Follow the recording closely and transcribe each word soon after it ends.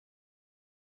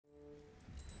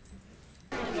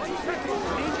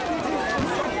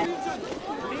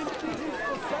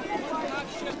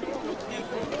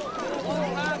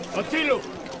Attilo!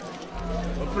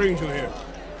 What brings you here?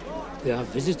 We are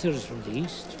visitors from the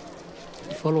east.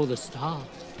 We follow the star.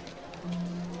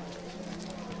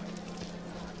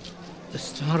 The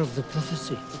star of the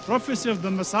prophecy. The prophecy of the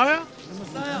Messiah?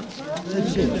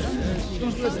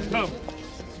 Come,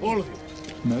 all of you.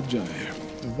 Magi,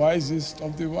 the wisest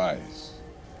of the wise.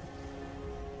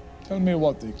 Tell me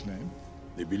what they claim.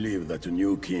 They believe that a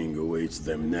new king awaits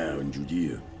them now in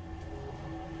Judea.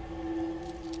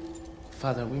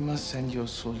 Father, we must send your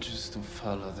soldiers to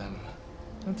follow them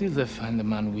until they find the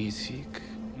man we seek.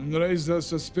 And raise their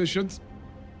suspicions,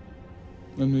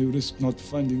 then we risk not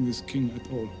finding this king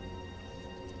at all.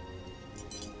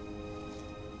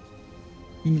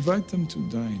 Invite them to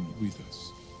dine with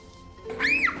us.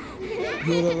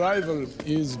 Your arrival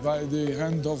is by the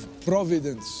hand of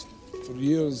Providence. For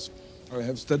years, I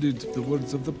have studied the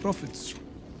words of the prophets.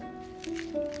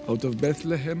 Out of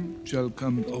Bethlehem shall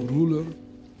come a ruler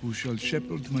who shall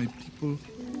shepherd my people,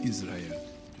 Israel.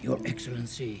 Your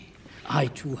Excellency, I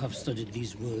too have studied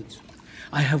these words.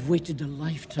 I have waited a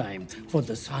lifetime for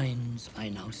the signs I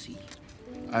now see.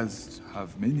 As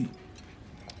have many.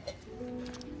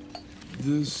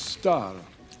 The star,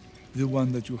 the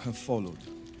one that you have followed.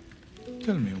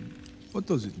 Tell me, what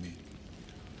does it mean?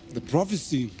 The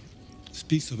prophecy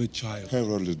speaks of a child.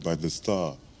 Heralded by the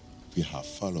star, we have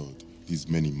followed these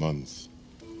many months.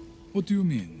 What do you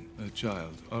mean, a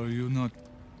child? Are you not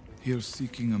here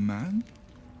seeking a man?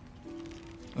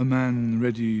 A man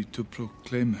ready to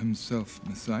proclaim himself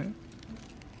Messiah?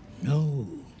 No,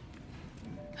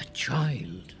 a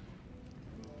child.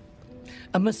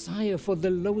 A Messiah for the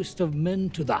lowest of men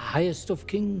to the highest of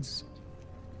kings.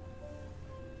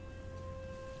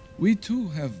 We too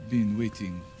have been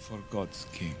waiting for God's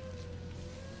king.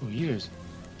 For years.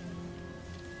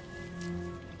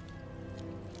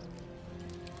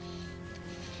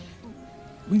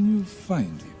 When you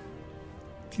find him,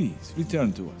 please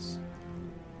return to us,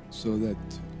 so that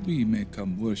we may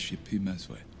come worship him as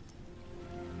well.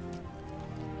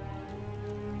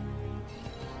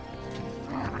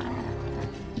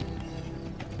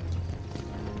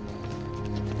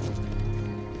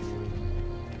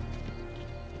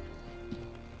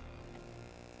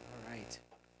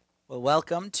 Well,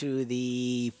 welcome to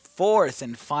the fourth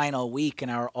and final week in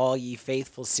our All Ye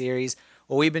Faithful series.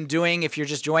 What we've been doing, if you're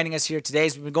just joining us here today,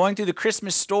 is we've been going through the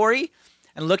Christmas story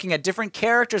and looking at different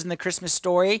characters in the Christmas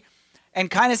story and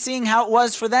kind of seeing how it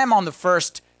was for them on the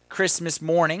first Christmas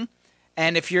morning.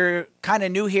 And if you're kind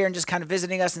of new here and just kind of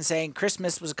visiting us and saying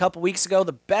Christmas was a couple weeks ago,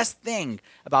 the best thing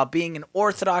about being an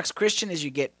Orthodox Christian is you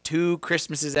get 2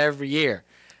 Christmases every year.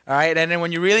 All right, and then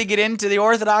when you really get into the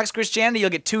Orthodox Christianity,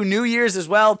 you'll get 2 New Years as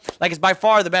well. Like, it's by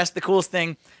far the coolest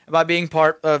thing about being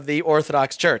part of the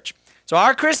Orthodox Church. So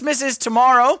our Christmas is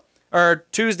tomorrow, or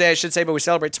Tuesday, I should say, but we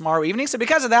celebrate tomorrow evening. So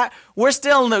because of that, we're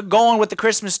still going with the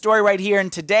Christmas story right here.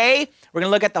 And today, we're going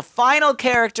to look at the final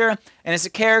character, and it's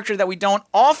a character that we don't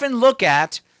often look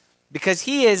at because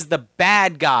he is the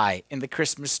bad guy in the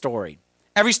Christmas story.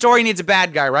 Every story needs a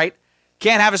bad guy, right?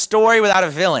 Can't have a story without a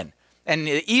villain. And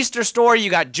the Easter story, you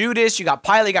got Judas, you got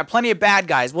Pilate, you got plenty of bad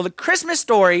guys. Well, the Christmas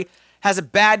story has a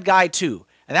bad guy too.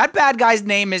 And that bad guy's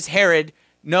name is Herod,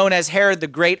 known as Herod the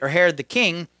Great or Herod the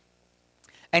King.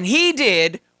 And he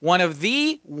did one of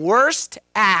the worst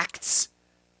acts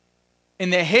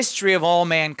in the history of all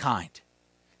mankind.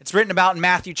 It's written about in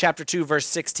Matthew chapter 2, verse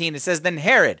 16. It says, "Then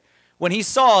Herod, when he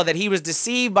saw that he was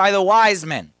deceived by the wise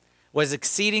men, was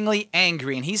exceedingly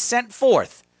angry, and he sent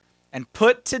forth and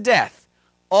put to death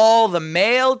all the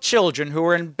male children who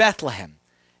were in Bethlehem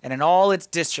and in all its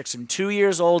districts from 2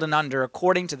 years old and under,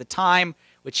 according to the time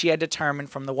which he had determined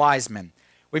from the wise men."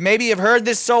 We maybe have heard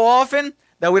this so often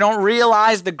that we don't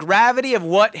realize the gravity of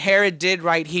what Herod did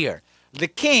right here. The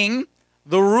king,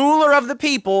 the ruler of the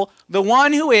people, the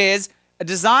one who is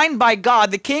designed by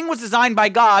God, the king was designed by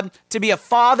God to be a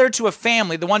father to a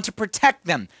family, the one to protect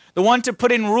them, the one to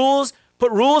put rules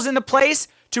into place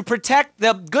to protect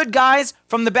the good guys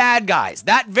from the bad guys.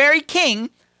 That very king,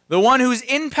 the one who's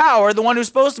in power, the one who's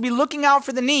supposed to be looking out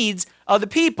for the needs of the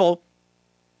people,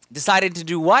 decided to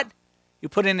do what? He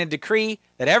put in a decree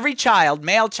that every child,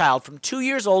 male child from 2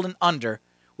 years old and under,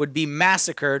 would be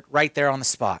massacred right there on the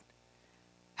spot.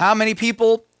 How many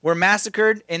people were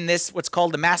massacred in this, what's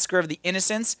called the Massacre of the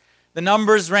Innocents? The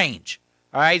numbers range.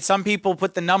 All right, some people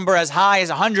put the number as high as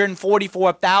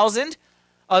 144,000.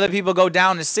 Other people go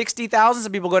down to 60,000.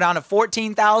 Some people go down to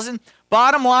 14,000.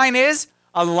 Bottom line is,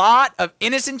 a lot of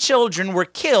innocent children were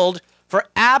killed for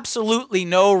absolutely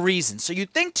no reason. So you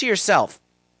think to yourself,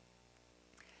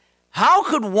 how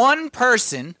could one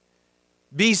person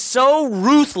be so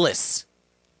ruthless,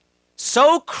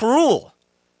 so cruel,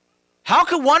 How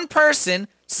could one person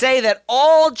say that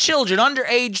all children under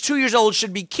age 2 years old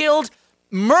should be killed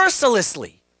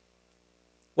mercilessly?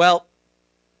 Well,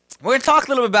 we're going to talk a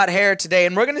little bit about Herod today,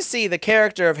 and we're going to see the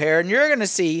character of Herod, and you're going to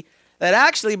see that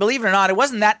actually, believe it or not, it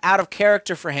wasn't that out of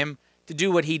character for him to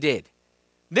do what he did.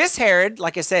 This Herod,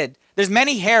 like I said, there's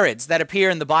many Herods that appear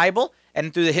in the Bible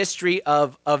and through the history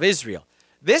of Israel.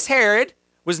 This Herod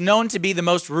was known to be the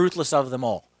most ruthless of them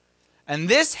all. And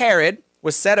this Herod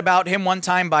was said about him one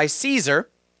time by Caesar,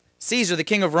 the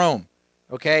king of Rome,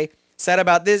 okay, said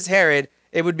about this Herod,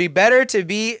 it would be better to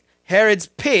be Herod's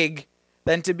pig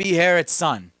than to be Herod's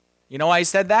son. You know why he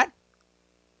said that?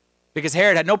 Because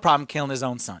Herod had no problem killing his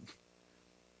own son.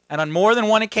 And on more than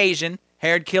one occasion,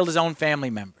 Herod killed his own family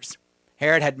members.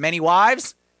 Herod had many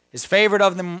wives. His favorite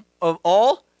of them of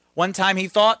all, one time he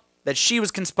thought that she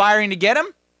was conspiring to get him,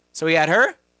 so he had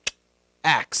her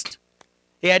axed.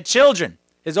 He had children,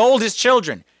 his oldest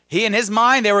children. In his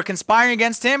mind, they were conspiring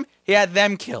against him. He had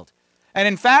them killed. And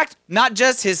in fact, not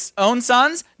just his own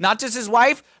sons, not just his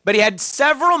wife, but he had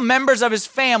several members of his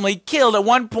family killed at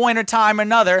one point or time or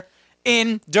another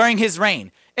during his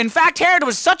reign. In fact, Herod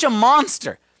was such a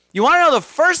monster. You want to know the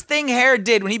first thing Herod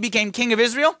did when he became king of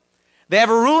Israel? They have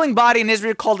a ruling body in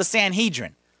Israel called the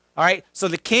Sanhedrin. All right, so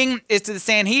the king is to the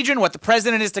Sanhedrin what the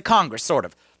president is to Congress, sort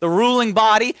of. The ruling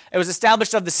body, it was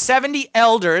established of the 70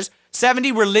 elders,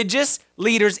 70 religious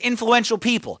leaders, influential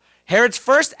people. Herod's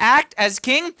first act as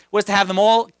king was to have them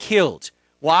all killed.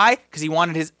 Why? Because he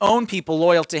wanted his own people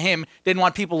loyal to him, didn't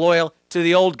want people loyal to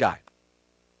the old guy.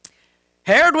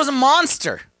 Herod was a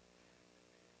monster.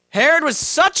 Herod was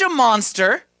such a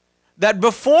monster that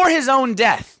before his own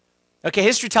death, okay,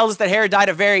 history tells us that Herod died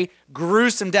a very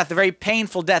gruesome death, a very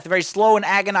painful death, a very slow and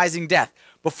agonizing death.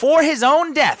 Before his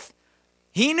own death,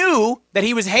 he knew that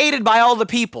he was hated by all the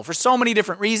people for so many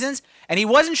different reasons, and he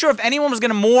wasn't sure if anyone was going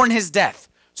to mourn his death.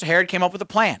 So Herod came up with a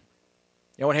plan.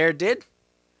 You know what Herod did?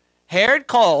 Herod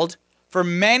called for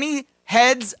many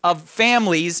heads of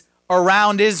families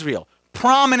around Israel,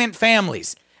 prominent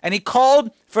families, and he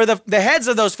called for the heads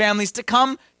of those families to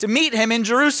come to meet him in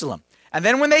Jerusalem. And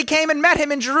then when they came and met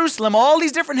him in Jerusalem, all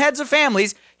these different heads of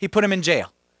families, he put them in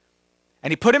jail.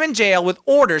 And he put him in jail with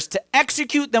orders to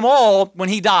execute them all when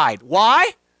he died.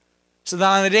 Why? So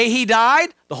that on the day he died,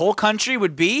 the whole country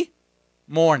would be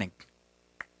mourning.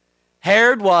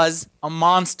 Herod was a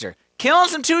monster. Killing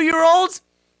some 2-year-olds?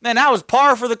 Man, that was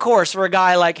par for the course for a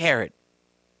guy like Herod.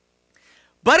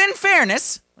 But in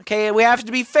fairness, okay, we have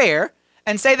to be fair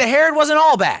and say that Herod wasn't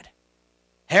all bad.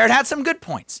 Herod had some good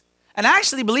points. And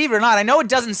actually, believe it or not, I know it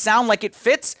doesn't sound like it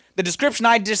fits. The description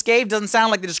I just gave doesn't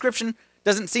sound like the description,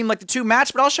 doesn't seem like the two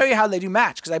match, but I'll show you how they do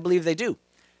match, because I believe they do.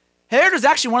 Herod was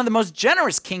actually one of the most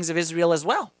generous kings of Israel as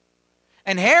well.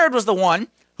 And Herod was the one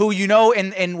who, you know,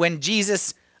 when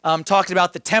Jesus talked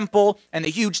about the temple and the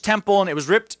huge temple and it was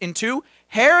ripped in two,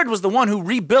 Herod was the one who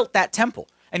rebuilt that temple,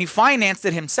 and he financed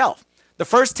it himself. The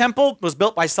first temple was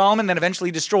built by Solomon, then eventually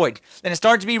destroyed. Then it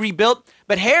started to be rebuilt,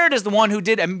 but Herod is the one who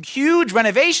did a huge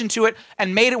renovation to it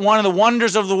and made it one of the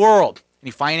wonders of the world, and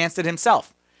he financed it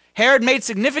himself. Herod made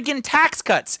significant tax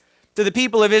cuts to the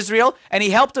people of Israel, and he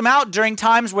helped them out during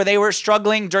times where they were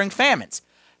struggling during famines.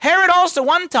 Herod also,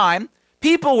 one time,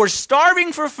 people were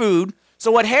starving for food,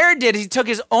 so what Herod did is he took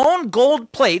his own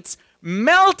gold plates,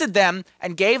 melted them,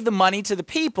 and gave the money to the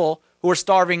people who were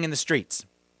starving in the streets.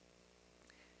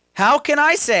 How can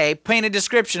I paint a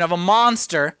description of a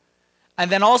monster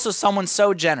and then also someone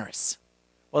so generous?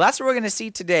 Well, that's what we're going to see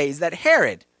today, is that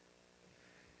Herod,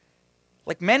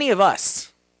 like many of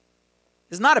us,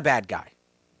 is not a bad guy.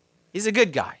 He's a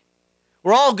good guy.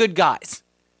 We're all good guys.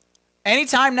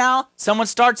 Anytime now someone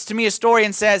starts to me a story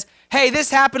and says, hey,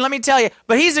 this happened, let me tell you,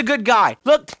 but he's a good guy.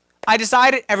 Look, I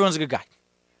decided everyone's a good guy.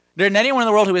 There isn't anyone in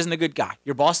the world who isn't a good guy.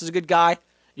 Your boss is a good guy.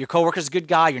 Your coworker's a good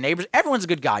guy. Your neighbors, everyone's a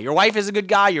good guy. Your wife is a good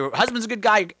guy. Your husband's a good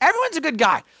guy. Everyone's a good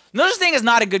guy. No such thing as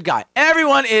not a good guy.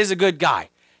 Everyone is a good guy.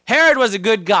 Herod was a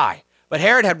good guy, but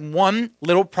Herod had one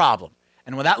little problem.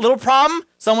 And when that little problem,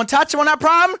 someone touched him on that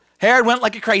problem, Herod went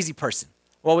like a crazy person.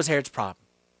 What was Herod's problem?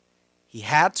 He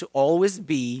had to always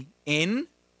be in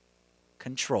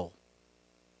control.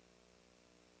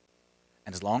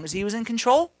 And as long as he was in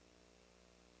control,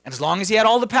 and as long as he had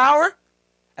all the power,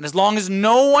 and as long as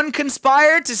no one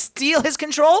conspired to steal his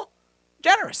control,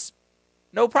 generous.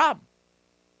 No problem.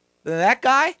 Then that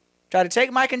guy tried to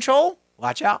take my control,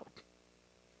 watch out.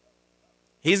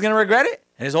 He's going to regret it,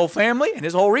 and his whole family and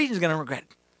his whole region is going to regret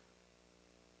it.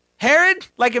 Herod,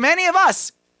 like many of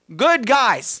us, good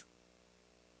guys.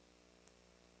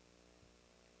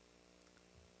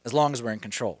 As long as we're in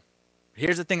control.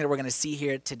 Here's the thing that we're going to see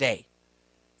here today,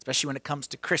 especially when it comes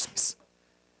to Christmas.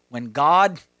 When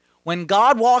God When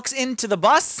God walks into the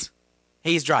bus,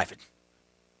 he's driving.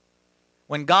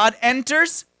 When God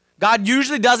enters, God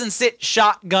usually doesn't sit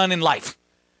shotgun in life.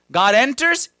 God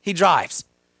enters, he drives.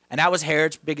 And that was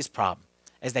Herod's biggest problem,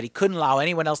 is that he couldn't allow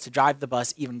anyone else to drive the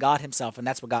bus, even God himself, and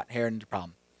that's what got Herod into the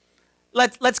problem.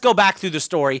 Let's go back through the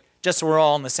story just so we're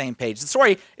all on the same page. The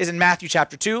story is in Matthew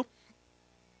chapter 2,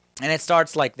 and it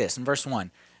starts like this in verse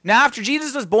 1. Now after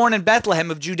Jesus was born in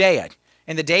Bethlehem of Judea,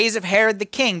 in the days of Herod the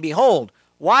king, behold,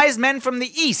 wise men from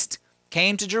the east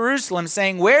came to Jerusalem,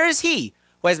 saying, Where is he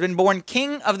who has been born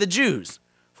King of the Jews?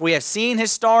 For we have seen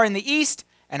his star in the east,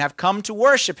 and have come to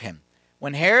worship him.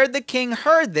 When Herod the king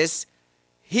heard this,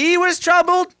 he was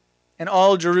troubled, and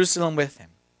all Jerusalem with him.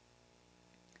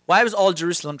 Why was all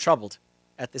Jerusalem troubled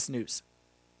at this news?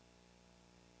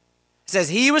 It says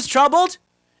he was troubled,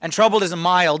 and troubled is a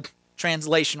mild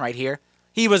translation right here.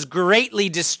 He was greatly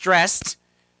distressed,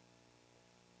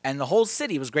 and the whole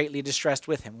city was greatly distressed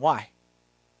with him. Why?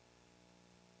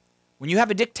 When you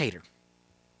have a dictator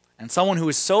and someone who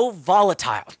is so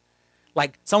volatile,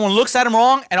 like someone looks at him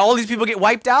wrong and all these people get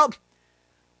wiped out.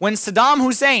 When Saddam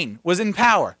Hussein was in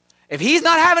power, if he's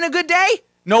not having a good day,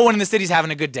 no one in the city's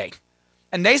having a good day.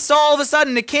 And they saw all of a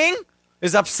sudden the king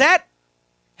is upset,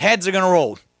 heads are going to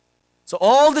roll. So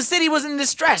all the city was in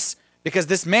distress because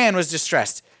this man was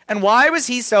distressed. And why was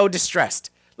he so distressed?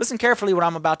 Listen carefully what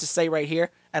I'm about to say right here,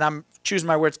 and I'm choosing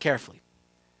my words carefully.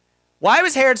 Why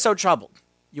was Herod so troubled?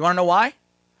 You want to know why?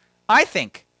 I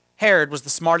think Herod was the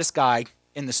smartest guy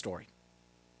in the story.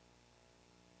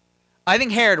 I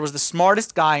think Herod was the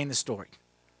smartest guy in the story.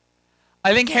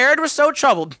 I think Herod was so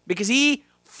troubled because he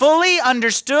fully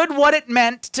understood what it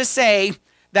meant to say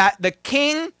that the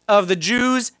king of the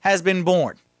Jews has been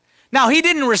born. Now, he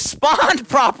didn't respond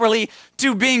properly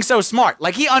to being so smart.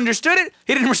 Like, he understood it.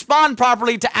 He didn't respond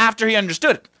properly to after he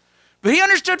understood it. But he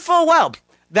understood full well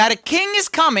that a king is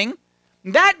coming.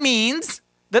 That means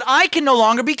that I can no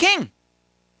longer be king.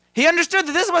 He understood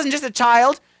that this wasn't just a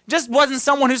child, just wasn't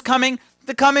someone who's coming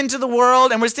to come into the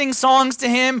world and we're singing songs to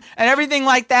him and everything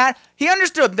like that. He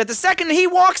understood that the second he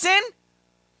walks in,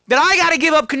 that I got to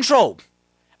give up control.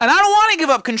 And I don't want to give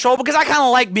up control because I kind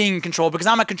of like being in control because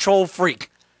I'm a control freak.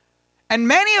 And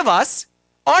many of us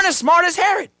aren't as smart as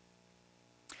Herod.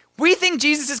 We think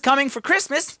Jesus is coming for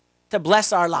Christmas to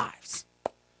bless our lives,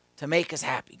 to make us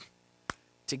happy,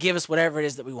 to give us whatever it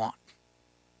is that we want.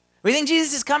 We think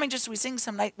Jesus is coming just so we sing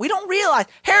some night. We don't realize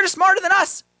Herod is smarter than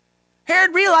us.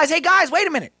 Herod realized, hey guys, wait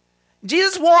a minute.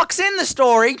 Jesus walks in the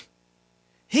story.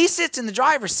 He sits in the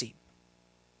driver's seat.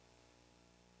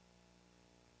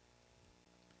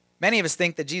 Many of us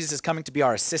think that Jesus is coming to be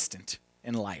our assistant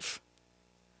in life.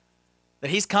 That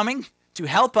he's coming to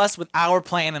help us with our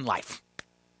plan in life.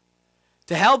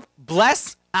 To help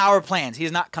bless our plans. He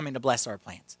is not coming to bless our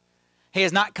plans. He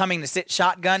is not coming to sit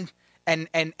shotgun and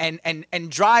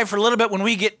drive for a little bit when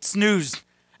we get snoozed.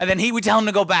 And then we tell him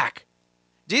to go back.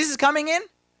 Jesus is coming in.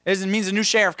 It means a new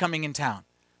sheriff coming in town.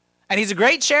 And he's a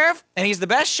great sheriff, and he's the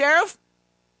best sheriff,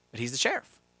 but he's the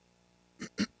sheriff.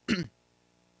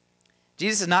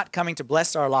 Jesus is not coming to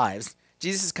bless our lives.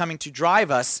 Jesus is coming to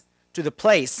drive us to the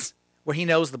place where he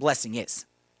knows the blessing is.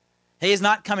 He is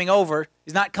not coming over.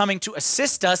 He's not coming to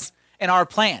assist us in our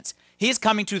plans. He is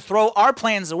coming to throw our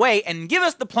plans away and give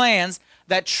us the plans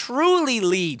that truly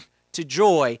lead to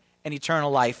joy and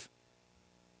eternal life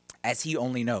as he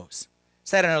only knows.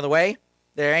 Said another way,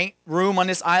 there ain't room on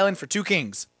this island for two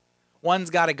kings. One's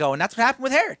got to go. And that's what happened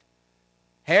with Herod.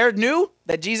 Herod knew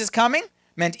that Jesus coming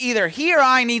meant either he or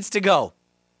I needs to go.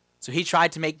 So he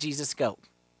tried to make Jesus go.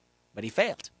 But he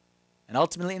failed. And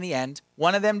ultimately, in the end,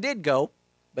 one of them did go,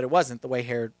 but it wasn't the way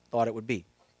Herod thought it would be.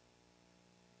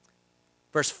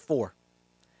 Verse 4.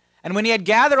 And when he had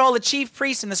gathered all the chief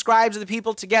priests and the scribes of the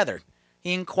people together,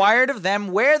 he inquired of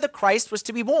them where the Christ was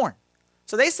to be born.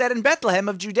 So they said, in Bethlehem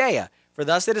of Judea. For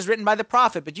thus it is written by the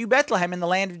prophet, But you, Bethlehem, in the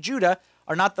land of Judah,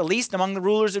 are not the least among the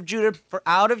rulers of Judah, for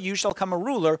out of you shall come a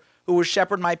ruler who will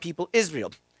shepherd my people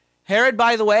Israel. Herod,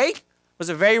 by the way, was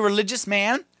a very religious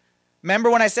man. Remember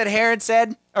when I said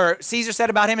Caesar said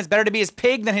about him, it's better to be his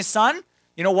pig than his son?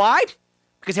 You know why?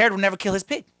 Because Herod would never kill his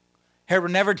pig. Herod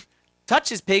would never touch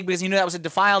his pig because he knew that was a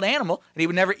defiled animal, and he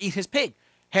would never eat his pig.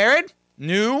 Herod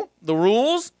knew the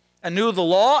rules and knew the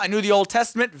law and knew the Old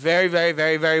Testament very, very,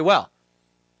 very, very well.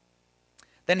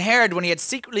 Then Herod, when he had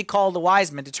secretly called the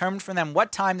wise men, determined from them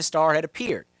what time the star had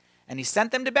appeared. And he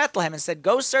sent them to Bethlehem and said,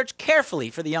 Go search carefully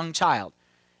for the young child.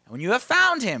 And when you have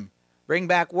found him, bring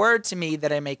back word to me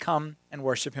that I may come and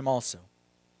worship him also.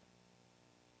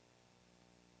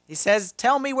 He says,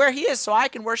 tell me where he is so I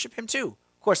can worship him too.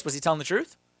 Of course, was he telling the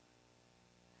truth?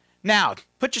 Now,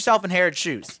 put yourself in Herod's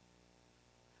shoes.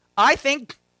 I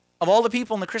think of all the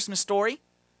people in the Christmas story,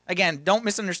 again, don't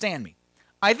misunderstand me.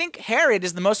 I think Herod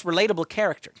is the most relatable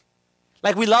character.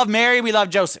 Like, we love Mary, we love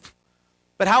Joseph.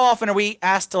 But how often are we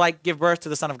asked to, like, give birth to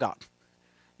the Son of God?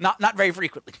 Not very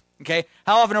frequently, okay?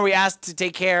 How often are we asked to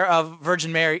take care of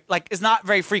Virgin Mary? Like, it's not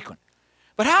very frequent.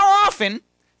 But how often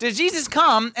does Jesus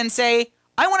come and say,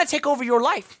 I want to take over your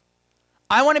life.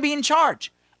 I want to be in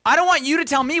charge. I don't want you to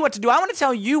tell me what to do. I want to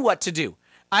tell you what to do.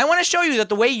 I want to show you that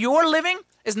the way you're living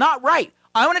is not right.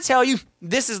 I want to tell you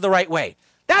this is the right way.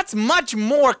 That's much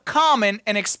more common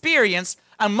an experience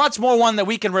and much more one that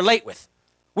we can relate with.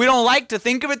 We don't like to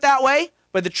think of it that way,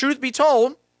 but the truth be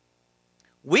told,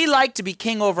 we like to be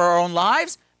king over our own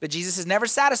lives, but Jesus is never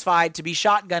satisfied to be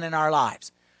shotgun in our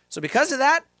lives. So because of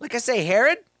that, like I say,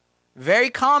 Herod, very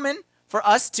common for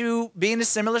us to be in a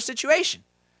similar situation.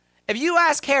 If you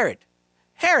ask Herod,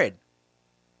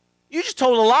 you just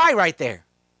told a lie right there,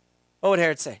 what would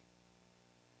Herod say?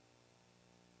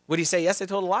 Would he say, yes, I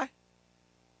told a lie?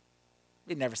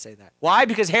 He'd never say that. Why?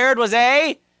 Because Herod was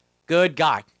a good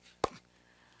guy.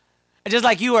 And just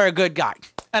like you are a good guy,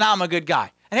 and I'm a good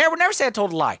guy. And Herod would never say I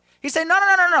told a lie. He'd say,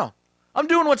 no. I'm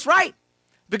doing what's right.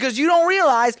 Because you don't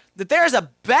realize that there's a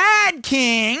bad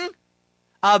king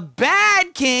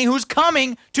who's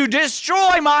coming to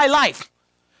destroy my life.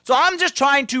 So I'm just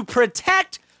trying to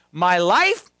protect my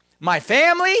life, my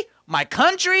family, my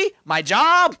country, my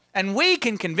job, and we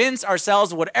can convince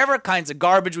ourselves of whatever kinds of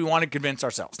garbage we want to convince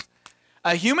ourselves.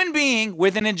 A human being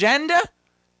with an agenda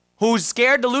who's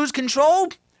scared to lose control,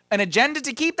 an agenda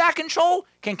to keep that control,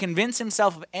 can convince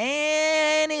himself of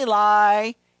any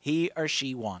lie he or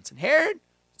she wants. And Herod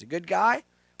is a good guy,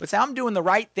 but say, I'm doing the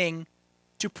right thing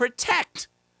to protect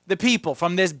the people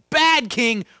from this bad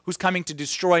king who's coming to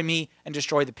destroy me and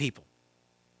destroy the people.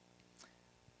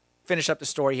 Finish up the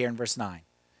story here in verse 9.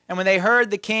 And when they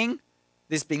heard the king,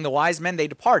 this being the wise men, they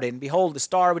departed, and behold, the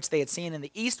star which they had seen in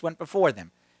the east went before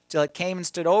them, till it came and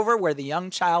stood over where the young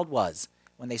child was.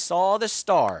 When they saw the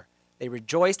star, they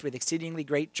rejoiced with exceedingly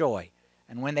great joy.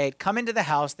 And when they had come into the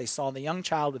house, they saw the young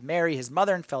child with Mary, his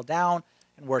mother, and fell down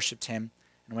and worshipped him.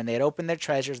 And when they had opened their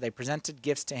treasures, they presented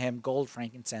gifts to him, gold,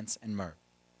 frankincense, and myrrh.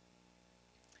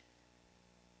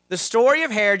 The story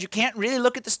of Herod, you can't really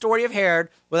look at the story of Herod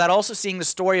without also seeing the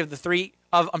story of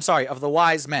the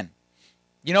wise men.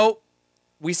 You know,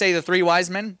 we say the three wise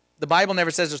men. The Bible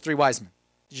never says there's three wise men.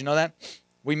 Did you know that?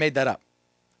 We made that up.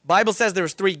 The Bible says there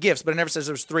was 3 gifts, but it never says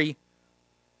there was 3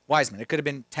 wise men. It could have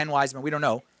been 10 wise men. We don't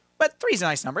know. But 3 is a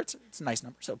nice number. It's a nice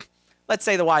number. So let's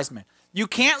say the wise men. You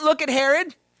can't look at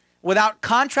Herod without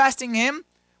contrasting him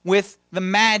with the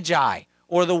Magi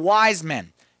or the wise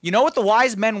men. You know what the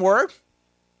wise men were?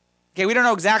 Okay, we don't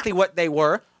know exactly what they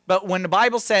were, but when the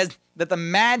Bible says that the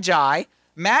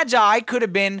Magi could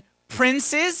have been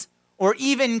princes or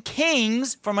even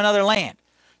kings from another land.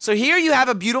 So here you have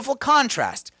a beautiful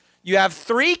contrast. You have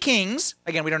 3 kings,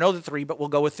 again, we don't know the 3, but we'll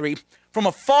go with 3, from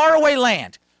a faraway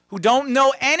land who don't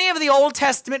know any of the Old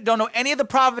Testament, don't know any of the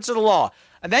prophets of the law.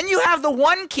 And then you have the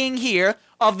one king here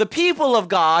of the people of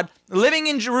God living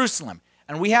in Jerusalem.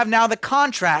 And we have now the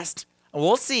contrast, and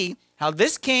we'll see how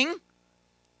this king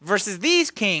versus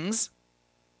these kings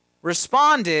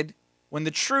responded when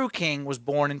the true king was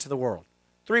born into the world.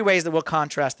 3 ways that we'll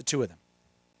contrast the 2 of them.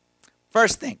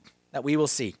 First thing that we will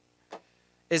see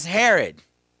is Herod,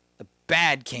 the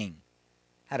bad king,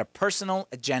 had a personal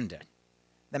agenda.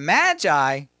 The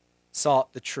Magi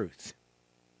sought the truth.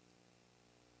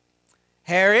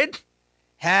 Herod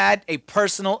had a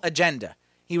personal agenda.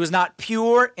 He was not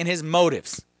pure in his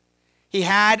motives. He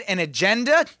had an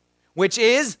agenda, which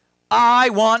is, I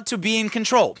want to be in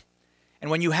control.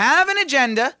 And when you have an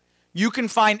agenda, you can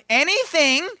find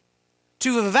anything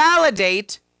to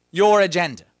validate your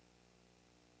agenda.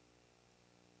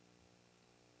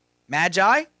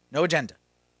 Magi, no agenda.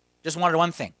 Just wanted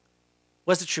one thing.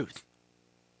 What's the truth?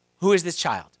 Who is this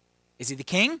child? Is he the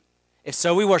king? If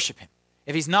so, we worship him.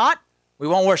 If he's not, we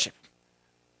won't worship him.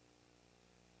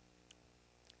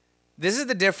 This is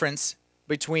the difference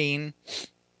between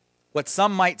what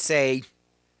some might say,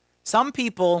 some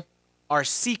people are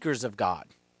seekers of God.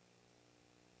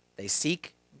 They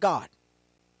seek God.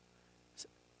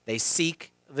 They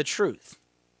seek the truth.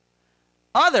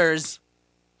 Others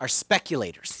are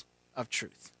speculators of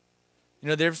truth. You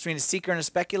know the difference between a seeker and a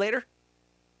speculator?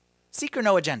 Seeker,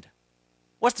 no agenda.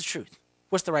 What's the truth?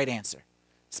 What's the right answer?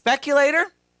 Speculator?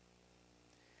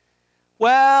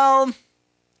 Well,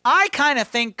 I kind of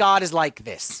think God is like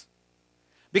this.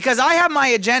 Because I have my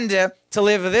agenda to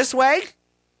live this way.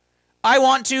 I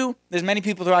want to, there's many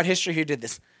people throughout history who did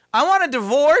this. I want to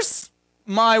divorce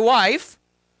my wife,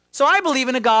 so I believe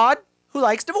in a God who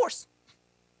likes divorce.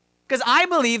 Because I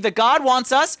believe that God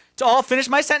wants us to all finish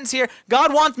my sentence here.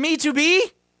 God wants me to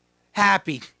be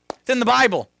happy. It's in the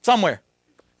Bible somewhere.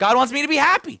 God wants me to be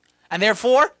happy. And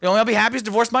therefore, the only way I'll be happy is to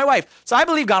divorce my wife. So I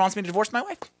believe God wants me to divorce my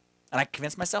wife. And I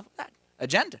convinced myself of that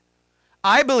agenda.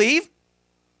 I believe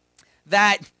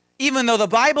that even though the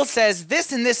Bible says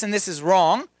this and this and this is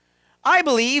wrong, I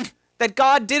believe that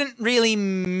God didn't really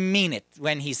mean it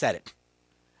when he said it.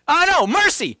 No,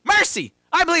 mercy, mercy.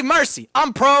 I believe mercy.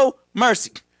 I'm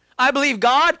pro-mercy. I believe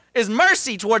God is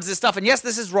mercy towards this stuff. And yes,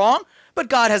 this is wrong, but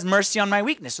God has mercy on my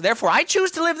weakness. So therefore, I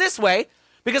choose to live this way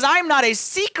because I am not a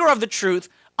seeker of the truth.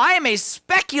 I am a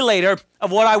speculator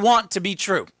of what I want to be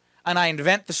true. And I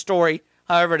invent the story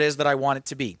however it is that I want it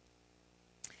to be.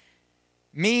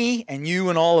 Me and you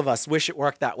and all of us wish it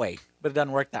worked that way, but it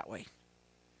doesn't work that way.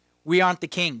 We aren't the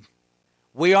king.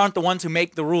 We aren't the ones who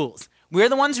make the rules. We're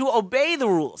the ones who obey the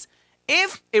rules.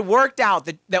 If it worked out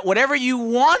that whatever you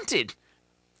wanted,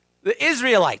 the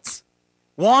Israelites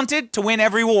wanted to win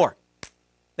every war.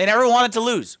 They never wanted to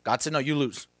lose. God said, no, you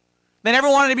lose. They never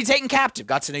wanted to be taken captive.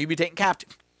 God said, no, you be taken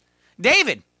captive.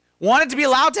 David wanted to be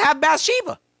allowed to have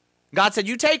Bathsheba. God said,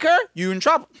 you take her, you're in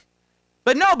trouble.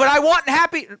 But I want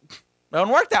happy. It don't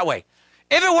work that way.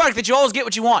 If it worked that you always get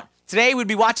what you want, today we'd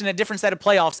be watching a different set of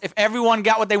playoffs. If everyone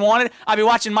got what they wanted, I'd be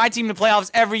watching my team in the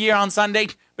playoffs every year on Sunday.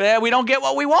 But we don't get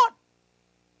what we want.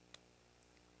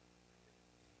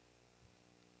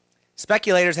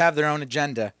 Speculators have their own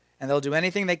agenda, and they'll do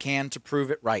anything they can to prove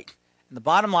it right. And the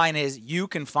bottom line is you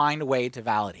can find a way to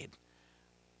validate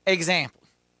it. Example.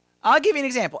 I'll give you an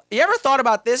example. You ever thought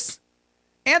about this?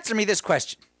 Answer me this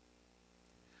question.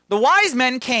 The wise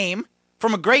men came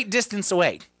from a great distance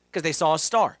away because they saw a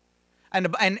star. And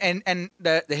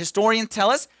the historians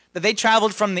tell us that they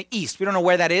traveled from the east. We don't know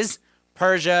where that is.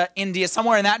 Persia, India,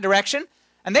 somewhere in that direction.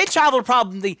 And they traveled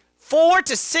probably 4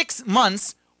 to 6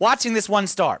 months watching this one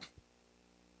star.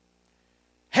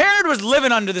 Herod was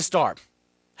living under the star.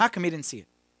 How come he didn't see it?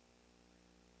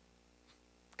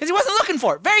 Because he wasn't looking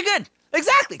for it. Very good.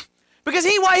 Exactly. Because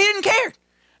he didn't care.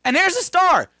 And there's a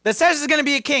star that says there's going to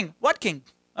be a king. What king?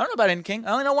 I don't know about any king.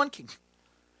 I only know one king.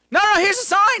 No, here's a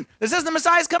sign that says the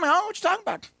Messiah is coming. I don't know what you're talking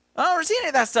about. I don't see any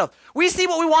of that stuff. We see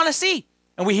what we want to see,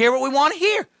 and we hear what we want to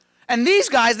hear. And these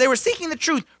guys, they were seeking the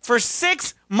truth for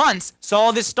 6 months,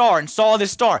 saw this star and saw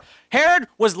this star. Herod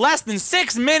was less than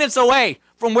 6 minutes away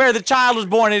from where the child was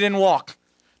born. He didn't walk.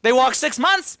 They walked 6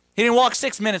 months. He didn't walk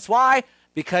 6 minutes. Why?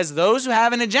 Because those who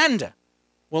have an agenda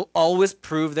will always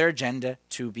prove their agenda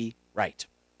to be right.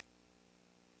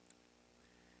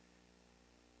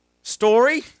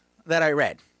 Story that I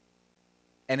read.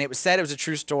 And it was said it was a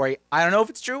true story. I don't know if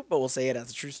it's true, but we'll say it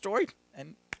as a true story.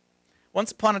 And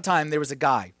once upon a time, there was a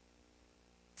guy.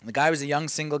 And the guy was a young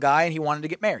single guy, and he wanted to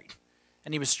get married.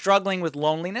 And he was struggling with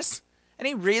loneliness, and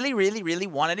he really, really, really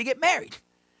wanted to get married.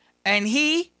 And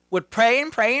he would pray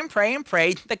and pray and pray and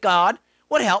pray that God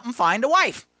would help him find a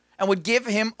wife and would give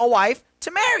him a wife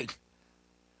to marry.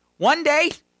 One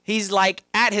day, he's like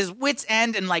at his wit's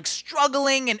end and like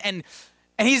struggling, and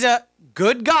he's a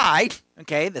good guy.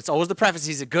 Okay, that's always the preface.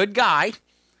 He's a good guy.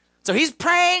 So he's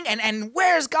praying, and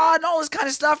where's God and all this kind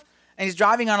of stuff. And he's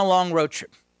driving on a long road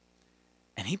trip.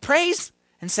 And he prays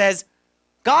and says,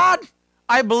 God,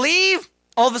 I believe.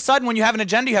 All of a sudden, when you have an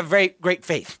agenda, you have very great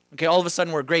faith. Okay, all of a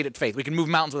sudden, we're great at faith. We can move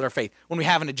mountains with our faith when we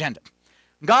have an agenda.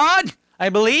 God, I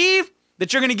believe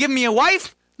that you're going to give me a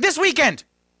wife this weekend.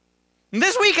 And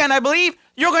this weekend, I believe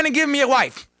you're going to give me a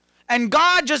wife. And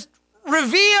God, just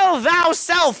reveal thou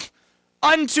self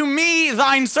unto me,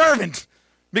 thine servant,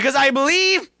 because I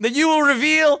believe that you will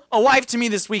reveal a wife to me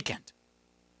this weekend.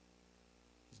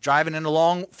 He's driving in a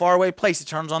long, faraway place. He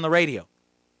turns on the radio.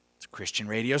 It's a Christian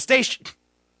radio station.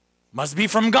 Must be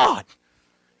from God.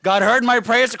 God heard my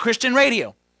prayers at Christian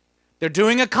radio. They're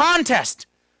doing a contest,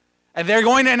 and they're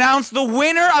going to announce the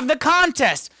winner of the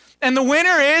contest. And the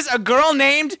winner is a girl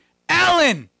named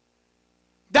Ellen.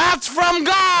 That's from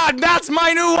God. That's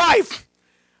my new wife.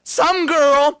 Some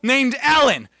girl named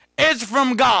Ellen is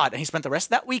from God. And he spent the rest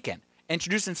of that weekend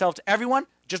introducing himself to everyone,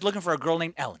 just looking for a girl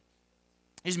named Ellen.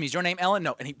 Excuse me, is your name Ellen?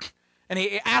 No. And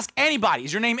he asked anybody,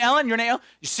 is your name Ellen? Your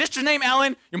sister's name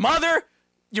Ellen? Your mother?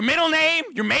 Your middle name?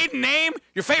 Your maiden name?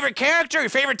 Your favorite character? Your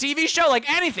favorite TV show? Like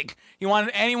anything. He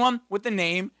wanted anyone with the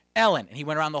name Ellen. And he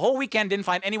went around the whole weekend, didn't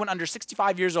find anyone under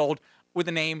 65 years old with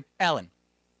the name Ellen.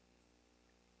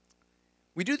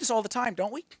 We do this all the time,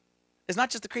 don't we? It's not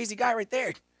just the crazy guy right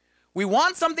there. We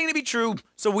want something to be true,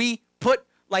 so we put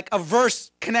like a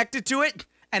verse connected to it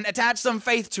and attach some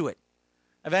faith to it.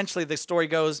 Eventually, the story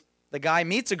goes, the guy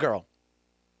meets a girl.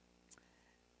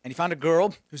 And he found a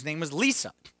girl whose name was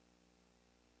Lisa.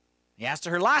 He asked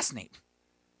her last name.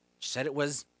 She said it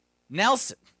was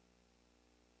Nelson.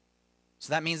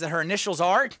 So that means that her initials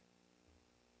are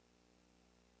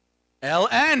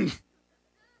LN.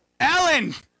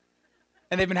 Ellen.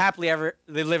 And they've lived happily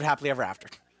ever after.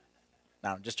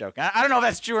 No, I'm just joking. I don't know if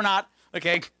that's true or not.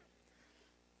 Okay.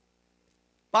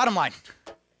 Bottom line.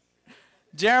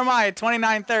 Jeremiah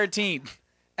 29:13.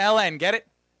 LN, get it?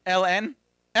 LN?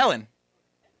 Ellen.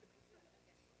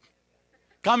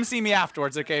 Come see me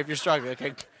afterwards, okay, if you're struggling,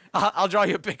 okay? I'll draw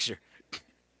you a picture.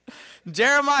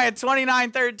 Jeremiah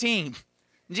 29:13.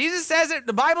 Jesus says it,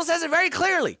 the Bible says it very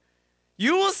clearly.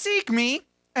 You will seek me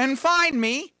and find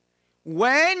me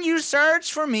when you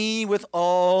search for me with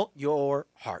all your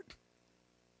heart.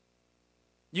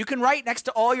 You can write next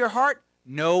to all your heart,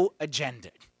 no agenda.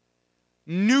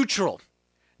 Neutral.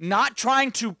 Not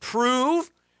trying to prove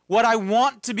what I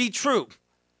want to be true.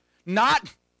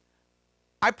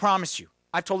 I promise you,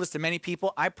 I've told this to many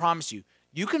people, I promise you,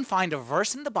 you can find a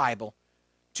verse in the Bible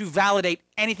to validate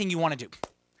anything you want to do.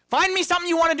 Find me something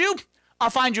you want to do, I'll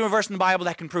find you a verse in the Bible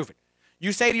that can prove it.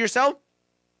 You say to yourself,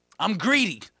 I'm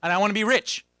greedy and I want to be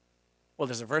rich. Well,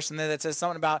 there's a verse in there that says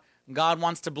something about God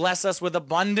wants to bless us with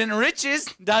abundant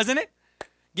riches, doesn't it?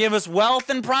 Give us wealth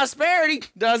and prosperity,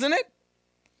 doesn't it?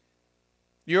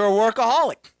 You're a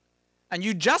workaholic. And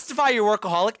you justify your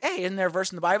workaholic. Hey, isn't there a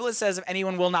verse in the Bible that says if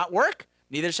anyone will not work,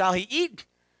 neither shall he eat?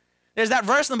 There's that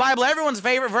verse in the Bible, everyone's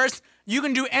favorite verse. You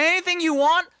can do anything you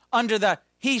want under the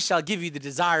he shall give you the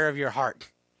desire of your heart.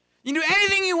 You can do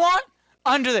anything you want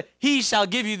under the he shall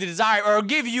give you the desire or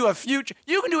give you a future.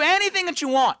 You can do anything that you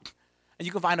want. And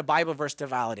you can find a Bible verse to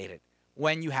validate it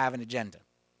when you have an agenda.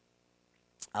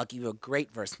 I'll give you a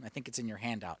great verse. I think it's in your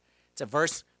handout. It's a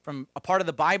verse from a part of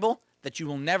the Bible that you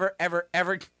will never, ever,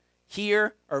 ever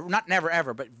hear, or not never,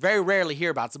 ever, but very rarely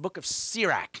hear about. It's the book of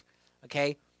Sirach,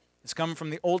 okay? It's coming from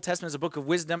the Old Testament. It's a book of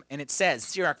wisdom, and it says,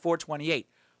 Sirach 4:28,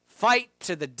 fight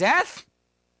to the death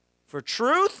for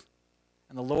truth,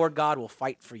 and the Lord God will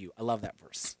fight for you. I love that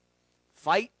verse.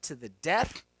 Fight to the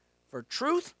death for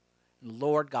truth, and the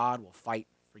Lord God will fight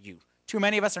for you. Too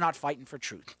many of us are not fighting for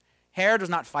truth. Herod was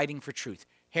not fighting for truth.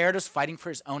 Herod was fighting for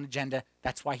his own agenda.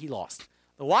 That's why he lost.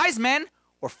 The wise men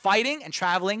were fighting and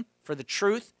traveling for the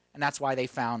truth, and that's why they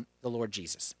found the Lord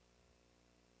Jesus.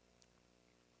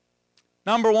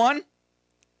 Number one,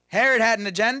 Herod had an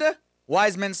agenda.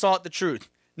 Wise men sought the truth.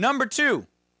 Number two,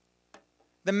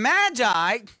 the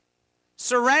Magi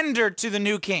surrendered to the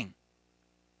new king.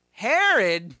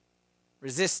 Herod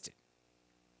resisted.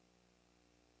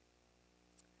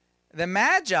 The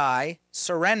Magi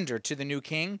surrendered to the new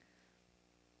king.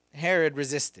 Herod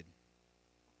resisted.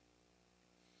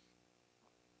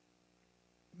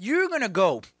 You're going to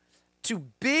go to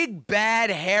big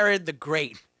bad Herod the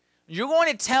Great. You're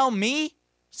going to tell me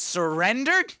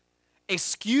surrendered?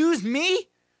 Excuse me?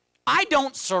 I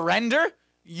don't surrender.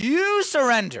 You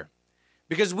surrender.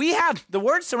 Because we have, the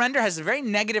word surrender has a very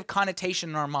negative connotation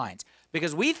in our minds.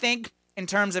 Because we think in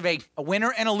terms of a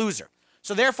winner and a loser.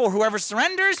 So therefore, whoever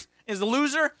surrenders is the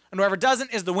loser, and whoever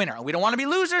doesn't is the winner. And we don't want to be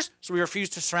losers, so we refuse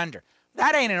to surrender.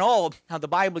 That ain't at all how the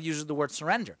Bible uses the word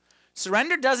surrender.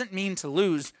 Surrender doesn't mean to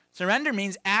lose. Surrender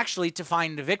means actually to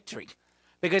find a victory.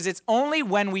 Because it's only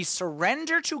when we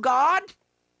surrender to God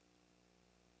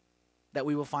that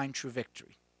we will find true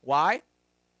victory. Why?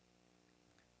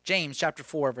 James chapter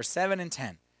 4, verse 7 and 10.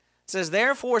 It says,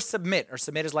 therefore submit, or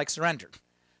submit is like surrender.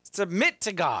 Submit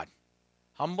to God.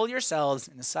 Humble yourselves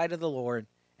in the sight of the Lord,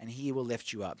 and he will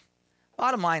lift you up.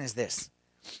 Bottom line is this.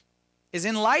 Is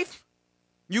in life,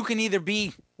 you can either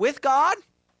be with God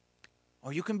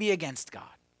or you can be against God.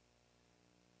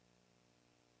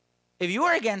 If you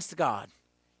are against God,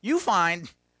 you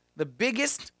find the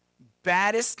biggest,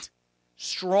 baddest,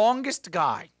 strongest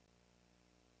guy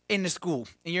in the school,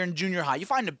 and you're in junior high. You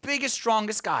find the biggest,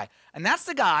 strongest guy, and that's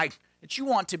the guy that you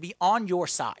want to be on your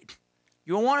side.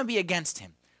 You don't want to be against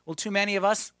him. Well, too many of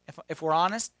us, if we're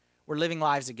honest, we're living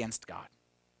lives against God.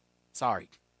 Sorry.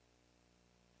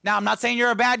 Now, I'm not saying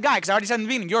you're a bad guy, because I already said in the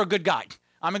beginning, you're a good guy.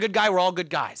 I'm a good guy. We're all good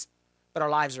guys. But our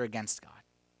lives are against God.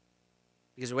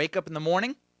 Because we wake up in the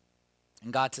morning,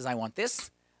 and God says, I want this,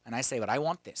 and I say, but I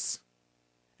want this.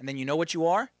 And then you know what you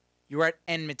are? You are at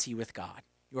enmity with God.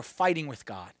 You are fighting with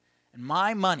God. And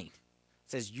my money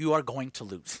says you are going to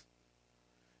lose.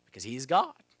 Because he is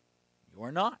God. You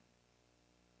are not.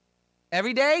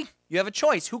 Every day, you have a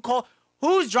choice.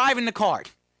 Who's driving the car?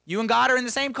 You and God are in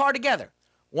the same car together.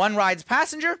 One rides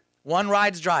passenger, one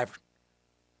rides driver.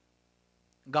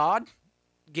 God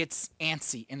gets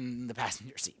antsy in the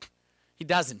passenger seat. He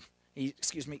doesn't.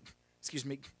 Excuse me,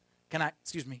 can I?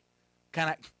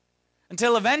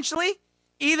 Until eventually,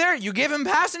 either you give him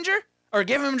passenger or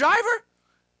give him driver,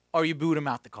 or you boot him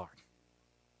out the car.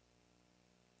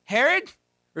 Herod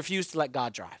refused to let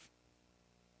God drive.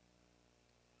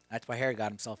 That's why Herod got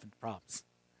himself into problems.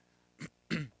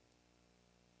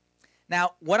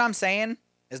 Now, what I'm saying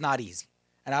is not easy.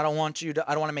 And I don't want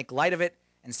to make light of it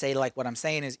and say like what I'm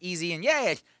saying is easy and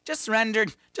yeah, just surrender,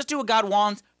 just do what God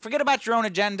wants, forget about your own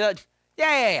agenda.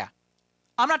 Yeah.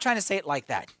 I'm not trying to say it like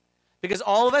that. Because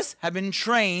all of us have been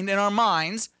trained in our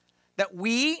minds that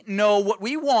we know what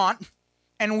we want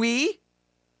and we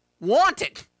want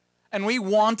it. And we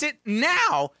want it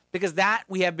now because that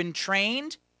we have been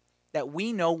trained that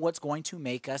we know what's going to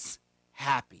make us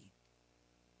happy.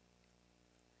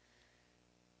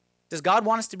 Does God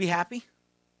want us to be happy?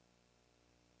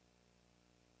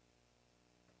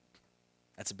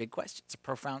 That's a big question. It's a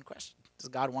profound question. Does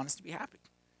God want us to be happy?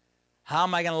 How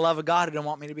am I going to love a God who doesn't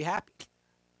want me to be happy?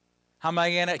 How am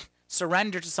I going to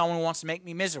surrender to someone who wants to make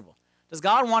me miserable? Does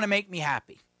God want to make me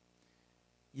happy?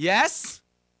 Yes,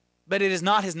 but it is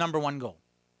not his number one goal.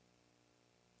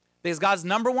 Because God's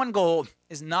number one goal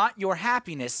is not your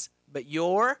happiness, but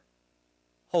your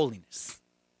holiness.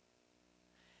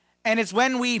 And it's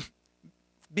when we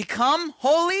become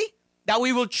holy that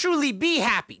we will truly be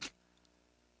happy.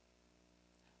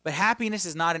 But happiness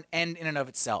is not an end in and of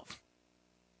itself.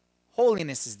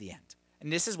 Holiness is the end.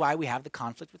 And this is why we have the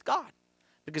conflict with God.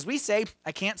 Because we say,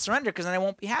 I can't surrender because then I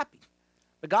won't be happy.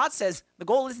 But God says, the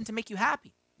goal isn't to make you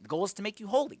happy. The goal is to make you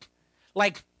holy.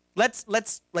 Like, let's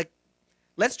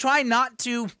try not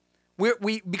to,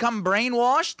 we become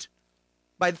brainwashed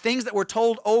by things that we're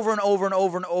told over and over and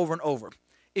over and over and over.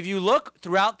 If you look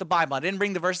throughout the Bible, I didn't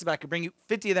bring the verses, but I could bring you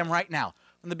 50 of them right now.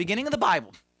 From the beginning of the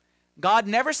Bible, God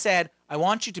never said, I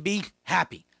want you to be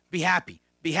happy, be happy,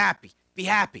 be happy, be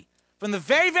happy. From the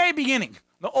very, very beginning,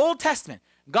 the Old Testament,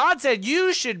 God said,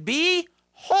 you should be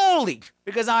holy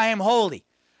because I am holy.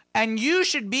 And you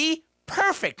should be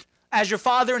perfect as your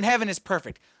Father in heaven is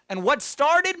perfect. And what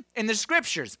started in the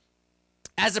scriptures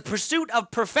as a pursuit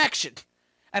of perfection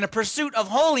and a pursuit of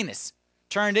holiness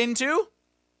turned into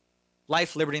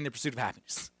life, liberty, and the pursuit of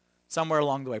happiness. Somewhere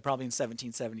along the way, probably in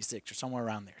 1776 or somewhere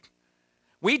around there.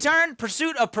 We turned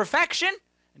pursuit of perfection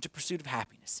into pursuit of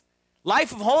happiness.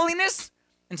 Life of holiness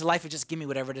into life of just give me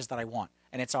whatever it is that I want.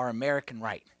 And it's our American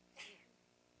right.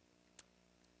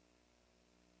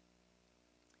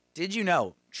 Did you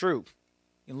know, true,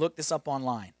 you can look this up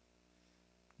online,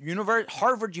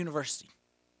 Harvard University,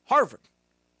 Harvard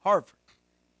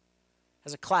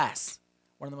has a class,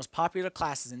 one of the most popular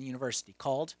classes in the university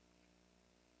called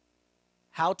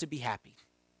How to Be Happy.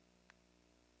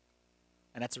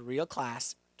 And that's a real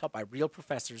class taught by real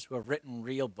professors who have written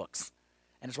real books.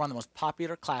 And it's one of the most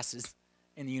popular classes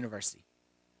in the university.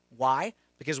 Why?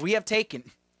 Because we have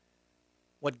taken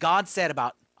what God said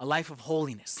about a life of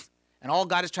holiness and all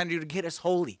God is trying to do to get us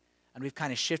holy. And we've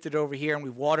kind of shifted over here and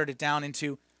we've watered it down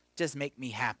into just make me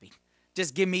happy.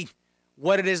 Just give me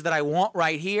what it is that I want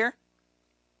right here.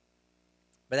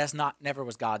 But that's never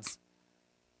was God's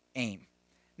aim.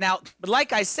 Now, but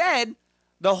like I said,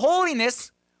 the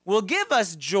holiness will give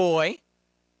us joy,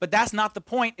 but that's not the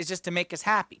point. It's just to make us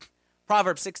happy.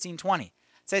 Proverbs 16:20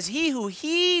 says, he who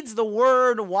heeds the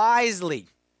word wisely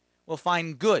will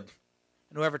find good,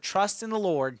 and whoever trusts in the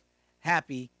Lord,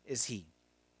 happy is he.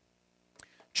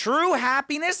 True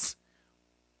happiness,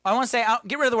 I want to say,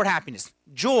 get rid of the word happiness.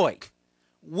 Joy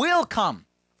will come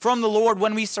from the Lord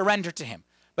when we surrender to him.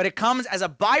 But it comes as a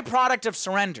byproduct of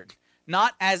surrender,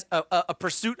 not as a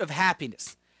pursuit of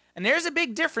happiness. And there's a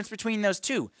big difference between those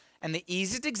two. And the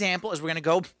easiest example is we're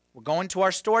going to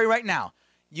our story right now.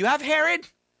 You have Herod,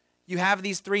 you have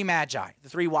these three magi, the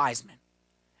three wise men.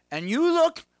 And you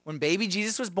look, when baby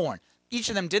Jesus was born, each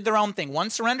of them did their own thing. One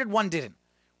surrendered, one didn't.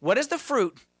 What is the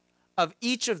fruit of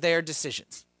each of their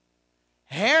decisions?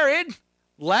 Herod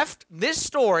left this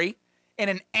story in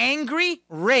an angry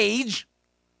rage.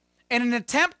 In an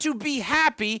attempt to be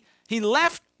happy, he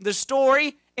left the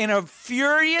story in a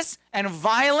furious and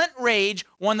violent rage,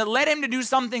 one that led him to do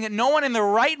something that no one in their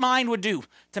right mind would do,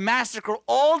 to massacre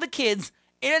all the kids,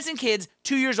 innocent kids,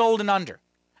 2 years old and under.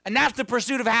 And that's the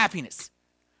pursuit of happiness.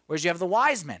 Whereas you have the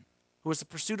wise men, who was the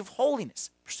pursuit of holiness,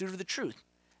 pursuit of the truth.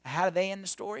 And how do they end the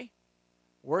story?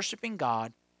 Worshiping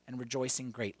God and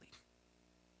rejoicing greatly.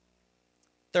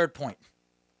 Third point.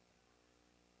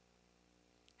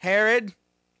 Herod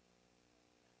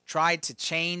tried to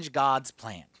change God's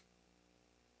plan.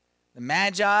 The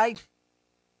Magi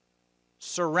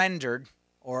surrendered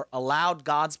or allowed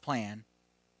God's plan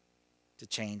to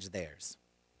change theirs.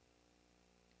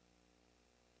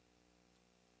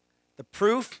 The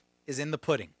proof is in the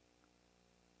pudding.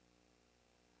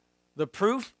 The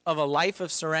proof of a life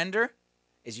of surrender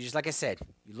is just like I said.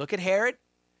 You look at Herod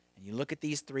and you look at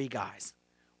these three guys.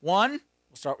 One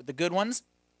We'll start with the good ones.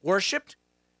 Worshipped.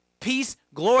 Peace,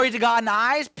 glory to God in the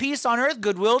eyes, peace on earth,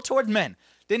 goodwill toward men.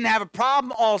 Didn't have a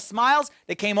problem, all smiles.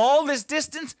 They came all this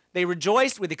distance. They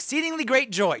rejoiced with exceedingly great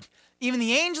joy. Even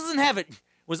the angels in heaven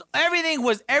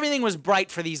everything was bright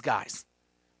for these guys.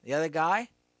 The other guy,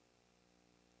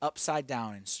 upside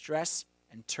down in stress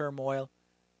and turmoil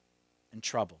and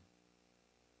trouble.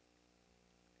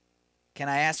 Can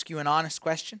I ask you an honest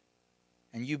question?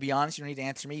 And you be honest, you don't need to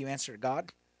answer me, you answer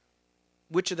God.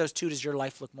 Which of those two does your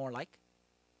life look more like?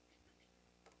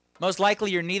 Most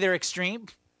likely you're neither extreme,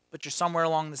 but you're somewhere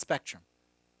along the spectrum.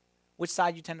 Which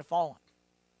side you tend to fall on?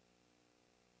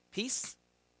 Peace?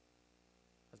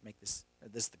 Let's make this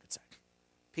is the good side.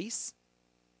 Peace?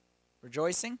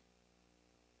 Rejoicing?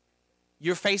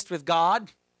 You're faced with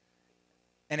God,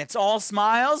 and it's all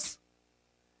smiles,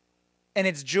 and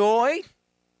it's joy?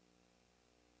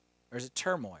 Or is it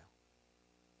turmoil?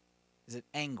 Is it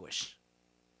anguish?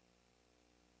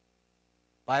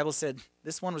 Bible said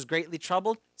this one was greatly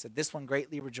troubled, said this one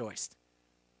greatly rejoiced.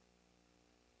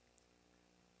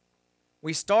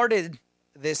 We started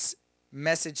this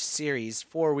message series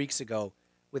 4 weeks ago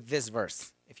with this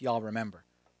verse, if you all remember.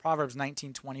 Proverbs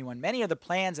 19:21. Many are the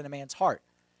plans in a man's heart,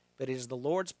 but it is the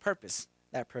Lord's purpose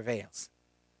that prevails.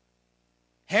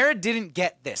 Herod didn't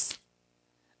get this.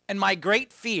 And my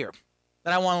great fear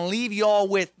that I want to leave you all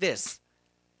with this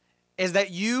is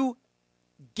that you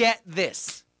get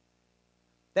this.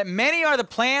 That many are the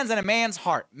plans in a man's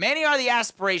heart. Many are the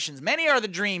aspirations. Many are the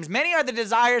dreams. Many are the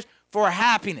desires for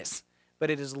happiness. But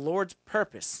it is the Lord's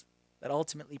purpose that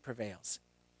ultimately prevails.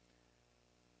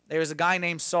 There was a guy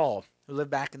named Saul who lived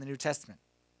back in the New Testament.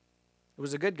 He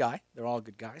was a good guy. They're all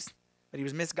good guys. But he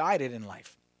was misguided in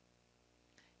life.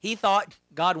 He thought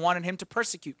God wanted him to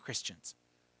persecute Christians.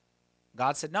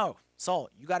 God said, no, Saul,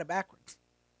 you got it backwards.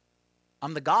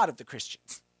 I'm the God of the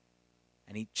Christians.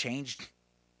 And he changed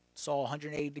Saul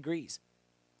 180 degrees.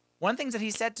 One of the things that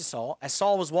he said to Saul, as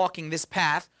Saul was walking this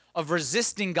path of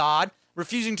resisting God,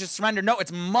 refusing to surrender, no,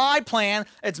 it's my plan,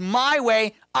 it's my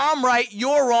way, I'm right,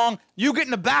 you're wrong, you get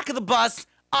in the back of the bus,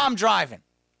 I'm driving.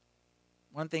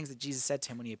 One of the things that Jesus said to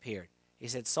him when he appeared, he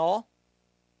said, Saul,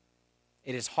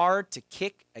 it is hard to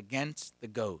kick against the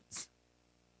goads.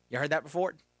 You heard that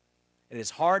before? It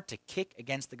is hard to kick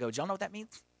against the goads. Y'all know what that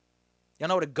means? Y'all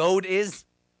know what a goad is?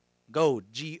 Goad,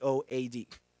 G-O-A-D,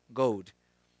 goad.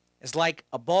 It's like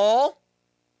a ball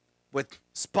with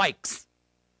spikes,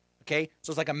 okay?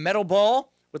 So it's like a metal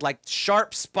ball with like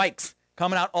sharp spikes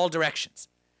coming out all directions.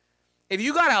 If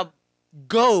you got a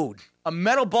goad, a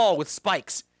metal ball with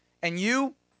spikes, and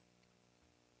you,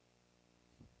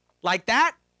 like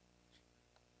that,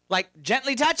 like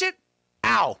gently touch it,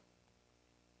 ow.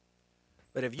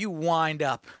 But if you wind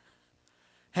up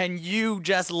and you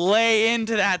just lay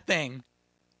into that thing,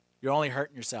 you're only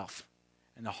hurting yourself.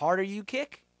 And the harder you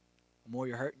kick, the more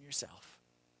you're hurting yourself.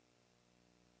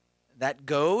 That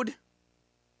goad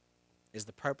is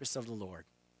the purpose of the Lord,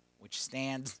 which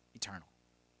stands eternal.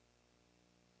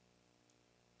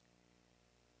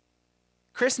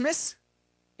 Christmas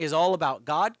is all about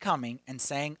God coming and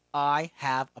saying, I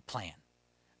have a plan.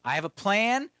 I have a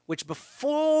plan which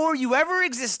before you ever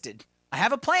existed, I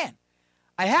have a plan.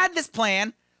 I had this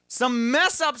plan. Some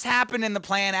mess-ups happened in the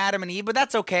plan, Adam and Eve, but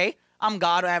that's okay. I'm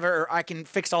God, I can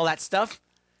fix all that stuff.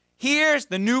 Here's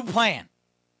the new plan.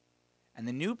 And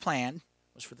the new plan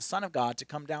was for the Son of God to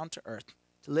come down to earth,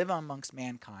 to live amongst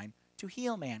mankind, to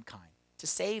heal mankind, to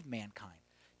save mankind,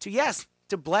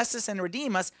 to bless us and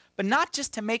redeem us, but not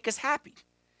just to make us happy.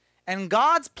 And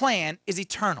God's plan is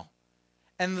eternal.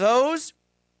 And those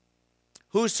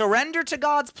who surrender to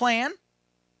God's plan,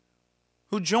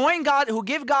 who join God, who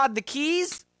give God the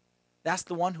keys, that's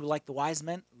the one who, like the wise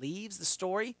men, leaves the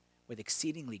story with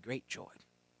exceedingly great joy.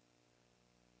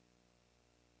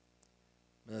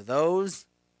 But those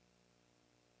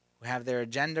who have their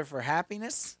agenda for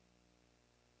happiness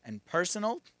and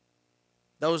personal,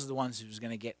 those are the ones who's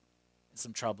going to get in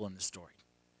some trouble in the story.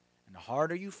 And the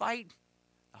harder you fight,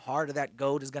 the harder that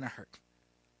goad is going to hurt.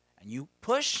 And you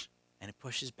push, and it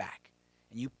pushes back.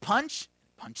 And you punch, and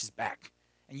it punches back.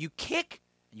 And you kick,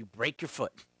 and you break your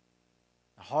foot.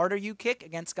 The harder you kick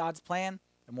against God's plan,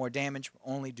 the more damage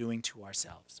we're only doing to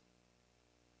ourselves.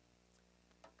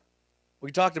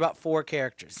 We talked about 4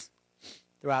 characters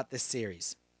throughout this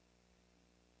series.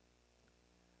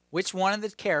 Which one of the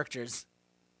characters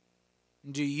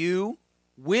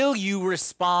will you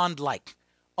respond like?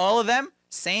 All of them,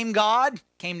 same God,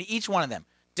 came to each one of them.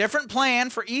 Different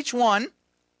plan for each one,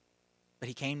 but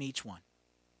he came to each one.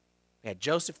 We had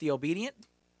Joseph the obedient,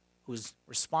 whose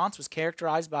response was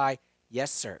characterized by,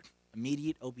 yes, sir,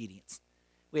 immediate obedience.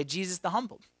 We had Jesus the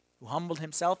humbled, who humbled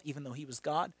himself, even though he was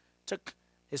God, took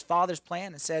his father's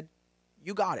plan and said,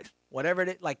 you got it. Whatever it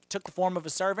is, like took the form of a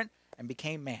servant and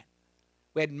became man.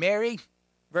 We had Mary,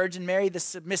 Virgin Mary the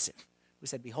submissive, who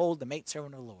said, behold, the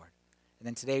maidservant of the Lord. And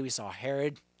then today we saw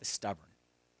Herod the stubborn,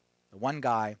 the one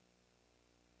guy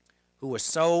who was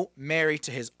so married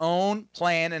to his own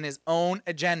plan and his own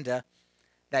agenda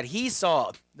that he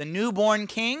saw the newborn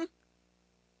king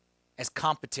as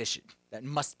competition that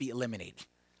must be eliminated.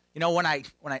 You know, when I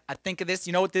think of this,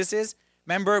 you know what this is?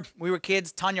 Remember, we were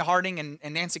kids, Tonya Harding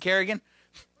and Nancy Kerrigan?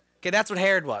 Okay, that's what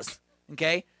Herod was,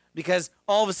 okay? Because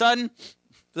all of a sudden,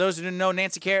 for those who didn't know,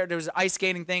 Nancy Kerrigan, there was an ice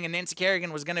skating thing, and Nancy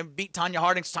Kerrigan was going to beat Tonya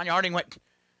Harding, so Tonya Harding went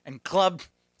and clubbed.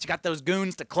 She got those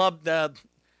goons to club to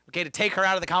take her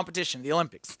out of the competition, the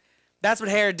Olympics. That's what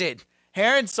Herod did.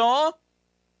 Herod saw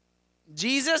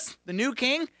Jesus, the new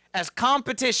king, as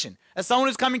competition, as someone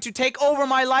who's coming to take over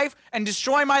my life and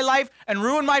destroy my life and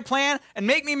ruin my plan and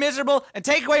make me miserable and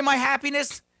take away my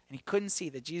happiness. And he couldn't see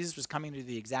that Jesus was coming to do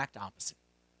the exact opposite.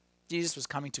 Jesus was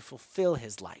coming to fulfill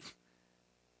his life.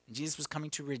 And Jesus was coming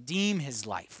to redeem his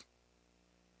life.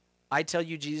 I tell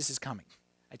you, Jesus is coming.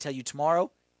 I tell you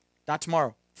tomorrow, not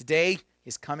tomorrow, today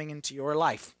he's coming into your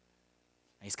life.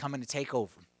 And he's coming to take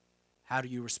over. How do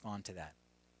you respond to that?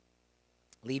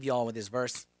 I'll leave you all with this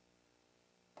verse.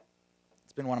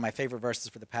 It's been one of my favorite verses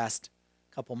for the past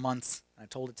couple months. I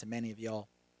told it to many of y'all.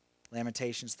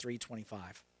 Lamentations 3:25.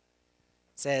 It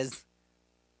says,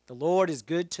 the Lord is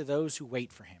good to those who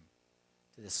wait for him,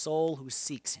 to the soul who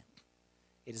seeks him.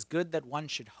 It is good that one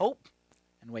should hope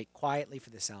and wait quietly for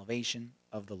the salvation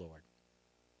of the Lord.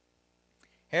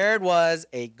 Herod was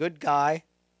a good guy.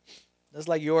 Just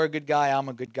like you're a good guy, I'm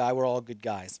a good guy. We're all good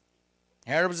guys.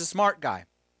 Herod was a smart guy.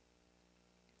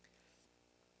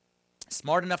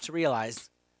 Smart enough to realize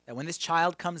that when this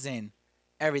child comes in,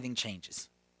 everything changes.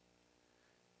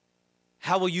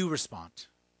 How will you respond?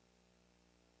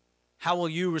 How will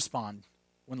you respond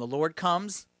when the Lord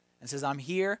comes and says, I'm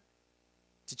here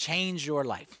to change your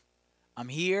life. I'm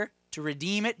here to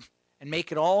redeem it and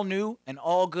make it all new and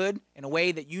all good in a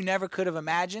way that you never could have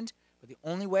imagined. But the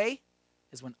only way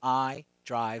is when I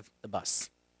drive the bus.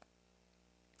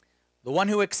 The one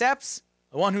who accepts,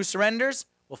 the one who surrenders,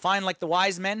 will find, like the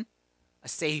wise men, a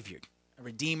savior, a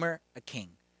redeemer, a king.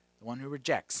 The one who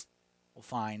rejects will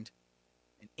find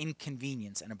an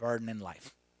inconvenience and a burden in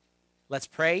life. Let's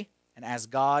pray and ask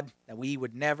God that we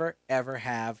would never, ever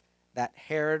have that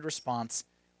Herod response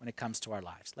when it comes to our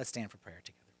lives. Let's stand for prayer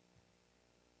together.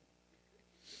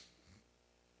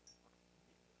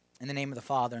 In the name of the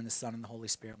Father, and the Son, and the Holy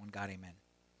Spirit, one God, amen.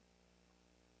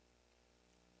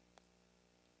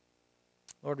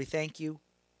 Lord, we thank you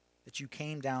that you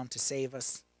came down to save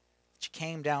us, that you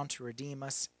came down to redeem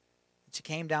us, that you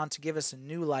came down to give us a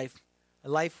new life, a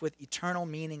life with eternal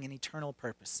meaning and eternal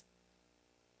purpose.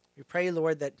 We pray,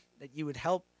 Lord, that you would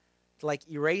help to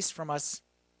erase from us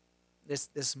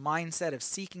this mindset of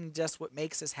seeking just what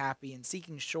makes us happy and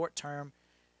seeking short term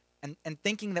and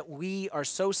thinking that we are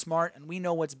so smart and we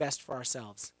know what's best for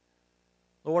ourselves.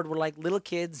 Lord, we're like little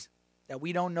kids that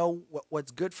we don't know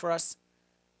what's good for us,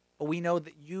 but we know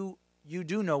that you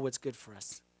do know what's good for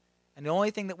us. And the only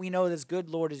thing that we know that's good,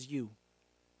 Lord, is you.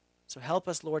 So help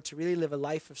us, Lord, to really live a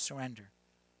life of surrender.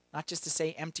 Not just to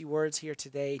say empty words here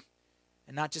today,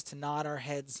 and not just to nod our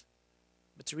heads,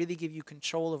 but to really give you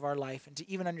control of our life and to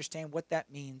even understand what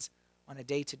that means on a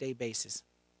day-to-day basis.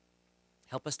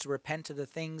 Help us to repent of the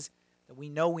things that we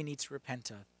know we need to repent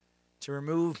of, to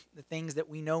remove the things that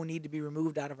we know need to be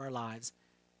removed out of our lives,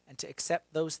 and to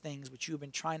accept those things which you have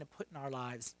been trying to put in our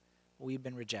lives but we've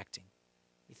been rejecting.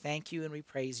 We thank you and we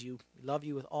praise you. We love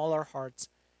you with all our hearts.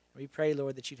 And we pray,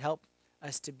 Lord, that you'd help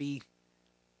us to be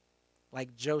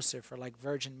like Joseph or like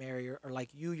Virgin Mary or like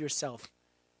you yourself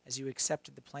as you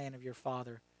accepted the plan of your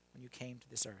Father when you came to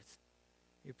this earth.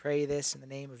 We pray this in the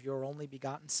name of your only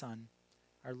begotten Son,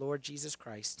 our Lord Jesus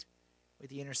Christ,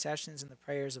 with the intercessions and the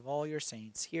prayers of all your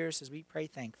saints. Hear us as we pray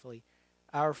thankfully.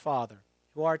 Our Father,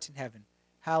 who art in heaven,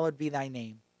 hallowed be thy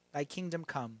name. Thy kingdom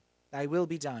come, thy will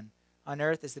be done, on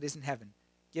earth as it is in heaven.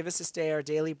 Give us this day our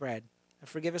daily bread, and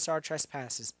forgive us our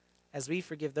trespasses, as we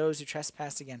forgive those who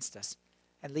trespass against us.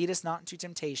 And lead us not into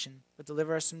temptation, but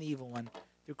deliver us from the evil one.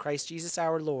 Through Christ Jesus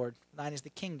our Lord, thine is the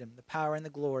kingdom, the power, and the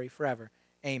glory forever.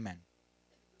 Amen.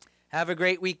 Have a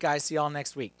great week, guys. See you all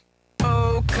next week.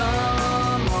 Oh,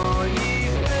 come on.